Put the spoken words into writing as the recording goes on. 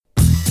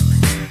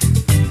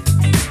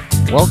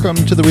Welcome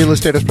to the Real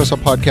Estate Espresso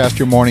Podcast,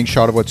 your morning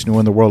shot of what's new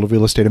in the world of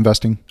real estate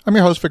investing. I'm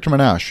your host, Victor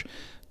Menashe.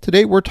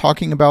 Today, we're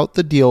talking about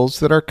the deals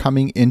that are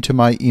coming into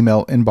my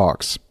email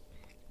inbox.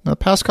 In the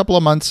past couple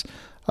of months,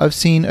 I've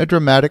seen a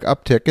dramatic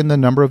uptick in the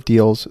number of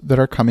deals that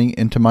are coming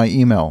into my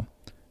email.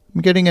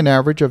 I'm getting an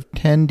average of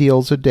 10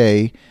 deals a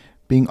day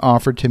being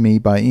offered to me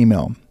by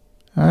email.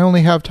 I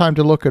only have time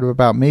to look at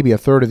about maybe a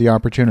third of the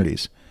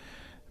opportunities.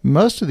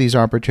 Most of these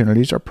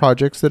opportunities are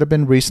projects that have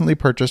been recently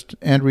purchased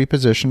and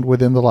repositioned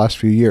within the last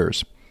few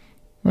years.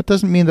 That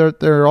doesn't mean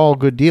that they're all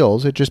good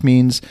deals. It just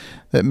means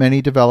that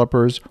many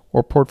developers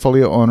or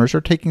portfolio owners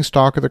are taking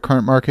stock of the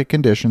current market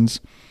conditions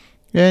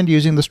and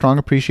using the strong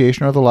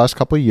appreciation of the last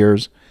couple of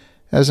years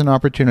as an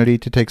opportunity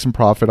to take some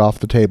profit off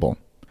the table.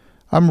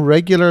 I'm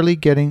regularly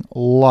getting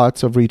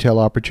lots of retail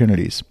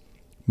opportunities.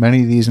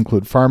 Many of these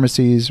include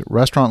pharmacies,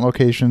 restaurant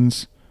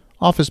locations,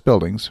 office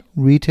buildings,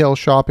 retail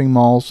shopping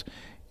malls,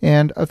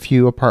 and a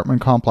few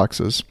apartment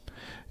complexes.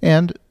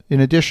 And, in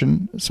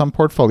addition, some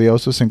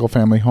portfolios of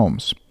single-family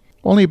homes.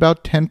 Only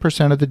about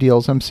 10% of the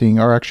deals I'm seeing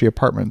are actually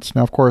apartments.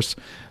 Now, of course,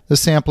 the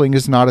sampling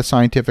is not a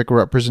scientific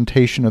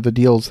representation of the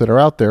deals that are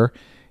out there.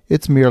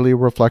 It's merely a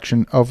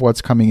reflection of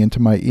what's coming into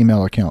my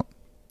email account.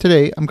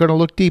 Today, I'm going to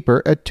look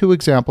deeper at two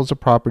examples of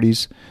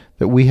properties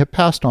that we have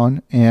passed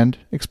on and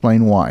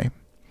explain why.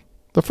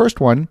 The first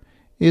one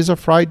is a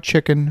fried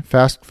chicken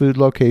fast food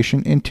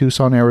location in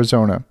Tucson,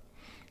 Arizona.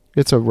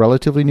 It's a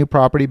relatively new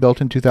property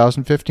built in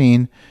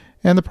 2015,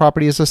 and the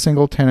property is a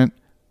single tenant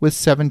with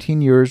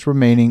 17 years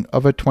remaining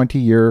of a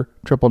 20-year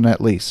triple net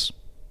lease.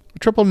 A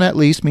triple net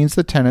lease means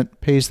the tenant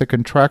pays the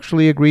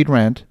contractually agreed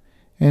rent,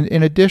 and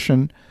in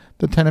addition,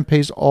 the tenant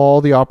pays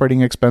all the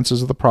operating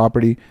expenses of the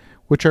property,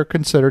 which are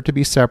considered to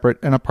be separate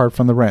and apart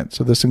from the rent.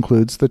 So this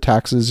includes the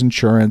taxes,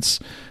 insurance,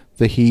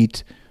 the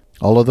heat.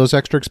 All of those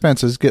extra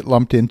expenses get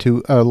lumped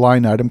into a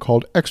line item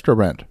called extra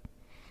rent.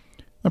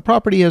 The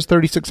property has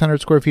 3,600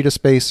 square feet of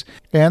space,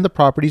 and the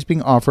property is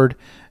being offered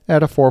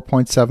at a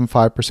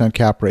 4.75%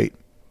 cap rate.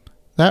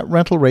 That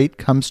rental rate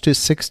comes to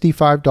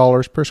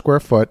 $65 per square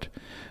foot,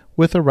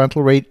 with a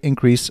rental rate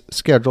increase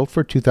scheduled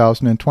for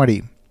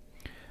 2020.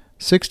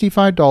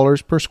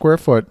 $65 per square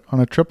foot on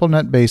a triple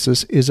net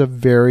basis is a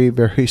very,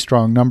 very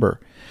strong number.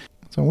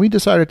 So we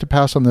decided to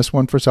pass on this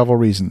one for several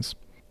reasons.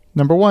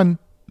 Number one,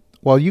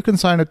 while you can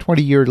sign a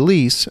 20-year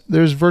lease,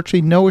 there's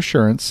virtually no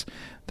assurance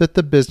that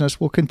the business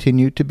will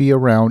continue to be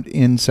around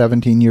in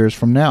 17 years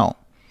from now.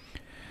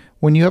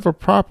 When you have a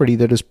property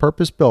that is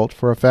purpose-built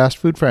for a fast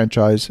food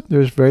franchise,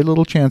 there's very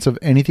little chance of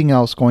anything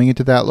else going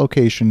into that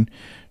location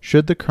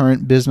should the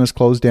current business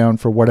close down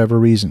for whatever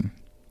reason.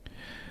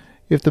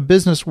 If the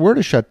business were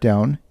to shut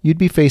down, you'd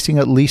be facing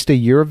at least a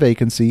year of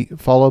vacancy,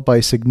 followed by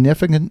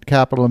significant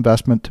capital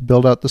investment to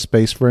build out the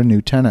space for a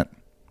new tenant.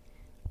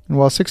 And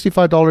while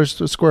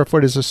 $65 a square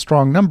foot is a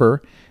strong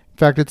number, in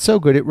fact, it's so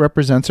good it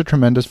represents a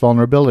tremendous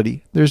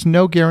vulnerability. There's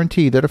no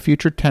guarantee that a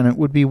future tenant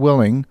would be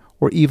willing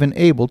or even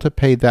able to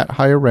pay that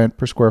higher rent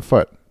per square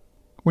foot.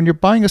 When you're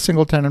buying a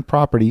single-tenant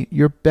property,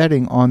 you're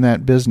betting on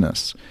that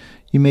business.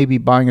 You may be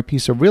buying a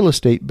piece of real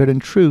estate, but in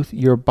truth,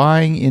 you're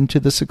buying into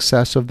the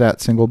success of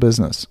that single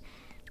business.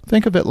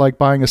 Think of it like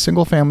buying a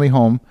single-family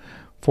home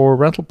for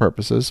rental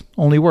purposes,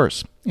 only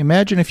worse.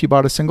 Imagine if you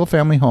bought a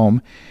single-family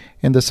home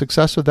and the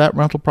success of that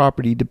rental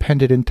property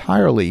depended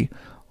entirely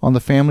on the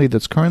family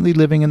that's currently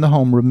living in the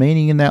home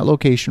remaining in that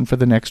location for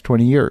the next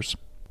 20 years.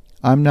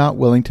 I'm not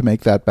willing to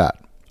make that bet.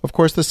 Of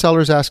course, the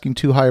seller's asking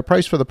too high a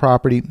price for the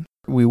property.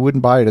 We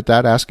wouldn't buy it at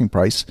that asking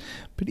price.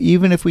 But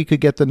even if we could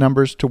get the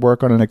numbers to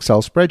work on an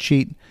Excel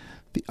spreadsheet,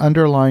 the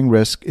underlying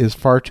risk is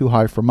far too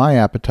high for my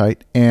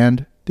appetite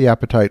and the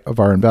appetite of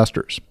our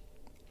investors.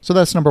 So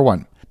that's number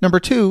one. Number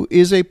two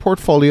is a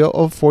portfolio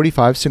of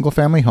 45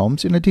 single-family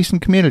homes in a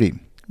decent community.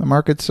 The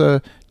market's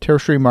a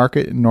tertiary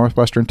market in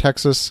northwestern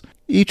Texas.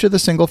 Each of the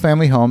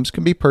single-family homes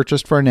can be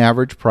purchased for an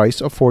average price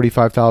of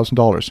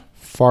 $45,000,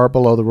 far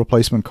below the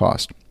replacement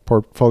cost.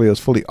 Portfolio is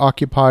fully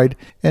occupied,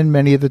 and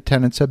many of the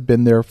tenants have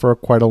been there for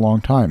quite a long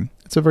time.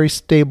 It's a very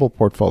stable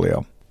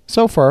portfolio.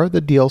 So far,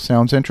 the deal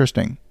sounds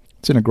interesting.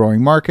 It's in a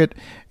growing market,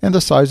 and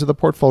the size of the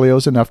portfolio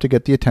is enough to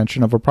get the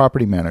attention of a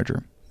property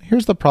manager.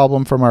 Here's the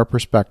problem from our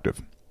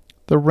perspective.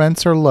 The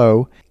rents are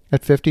low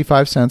at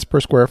 55 cents per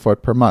square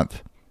foot per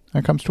month.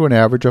 That comes to an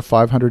average of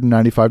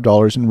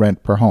 $595 in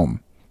rent per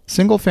home.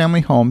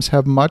 Single-family homes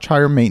have much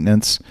higher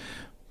maintenance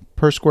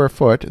per square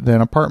foot than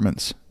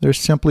apartments. There's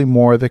simply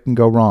more that can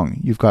go wrong.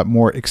 You've got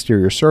more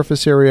exterior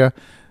surface area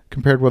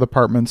compared with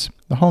apartments.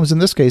 The homes in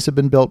this case have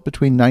been built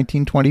between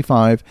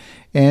 1925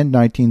 and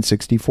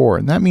 1964,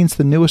 and that means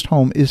the newest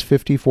home is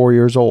 54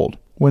 years old.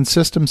 When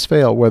systems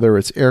fail, whether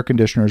it's air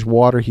conditioners,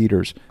 water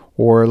heaters,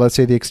 or let's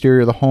say the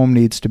exterior of the home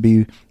needs to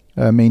be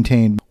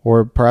maintained,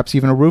 or perhaps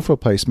even a roof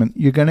replacement,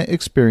 you're going to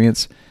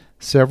experience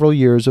several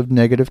years of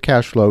negative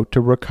cash flow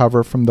to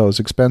recover from those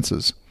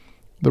expenses.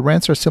 The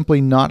rents are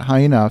simply not high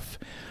enough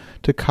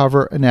to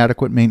cover an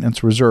adequate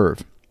maintenance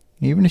reserve.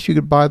 Even if you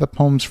could buy the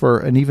homes for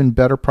an even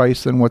better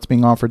price than what's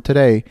being offered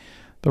today,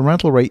 the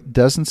rental rate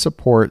doesn't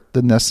support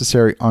the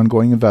necessary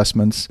ongoing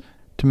investments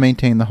to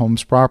maintain the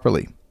homes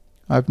properly.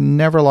 I've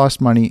never lost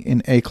money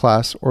in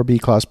A-class or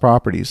B-class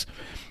properties.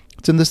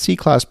 It's in the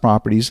C-class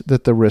properties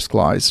that the risk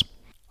lies.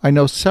 I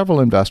know several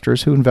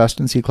investors who invest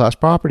in C-class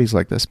properties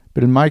like this,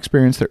 but in my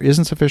experience, there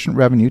isn't sufficient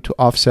revenue to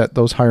offset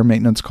those higher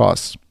maintenance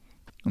costs.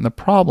 And the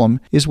problem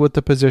is with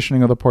the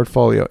positioning of the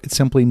portfolio. It's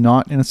simply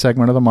not in a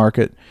segment of the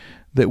market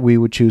that we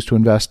would choose to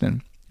invest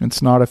in.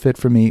 It's not a fit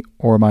for me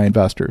or my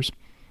investors.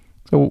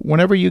 So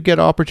whenever you get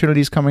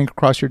opportunities coming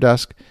across your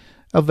desk,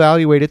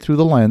 evaluate it through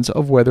the lens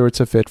of whether it's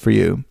a fit for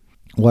you.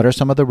 What are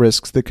some of the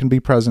risks that can be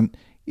present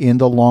in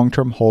the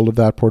long-term hold of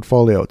that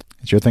portfolio?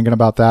 As you're thinking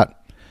about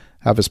that,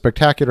 have a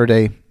spectacular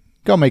day.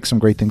 Go make some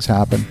great things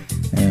happen.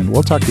 And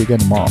we'll talk to you again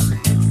tomorrow.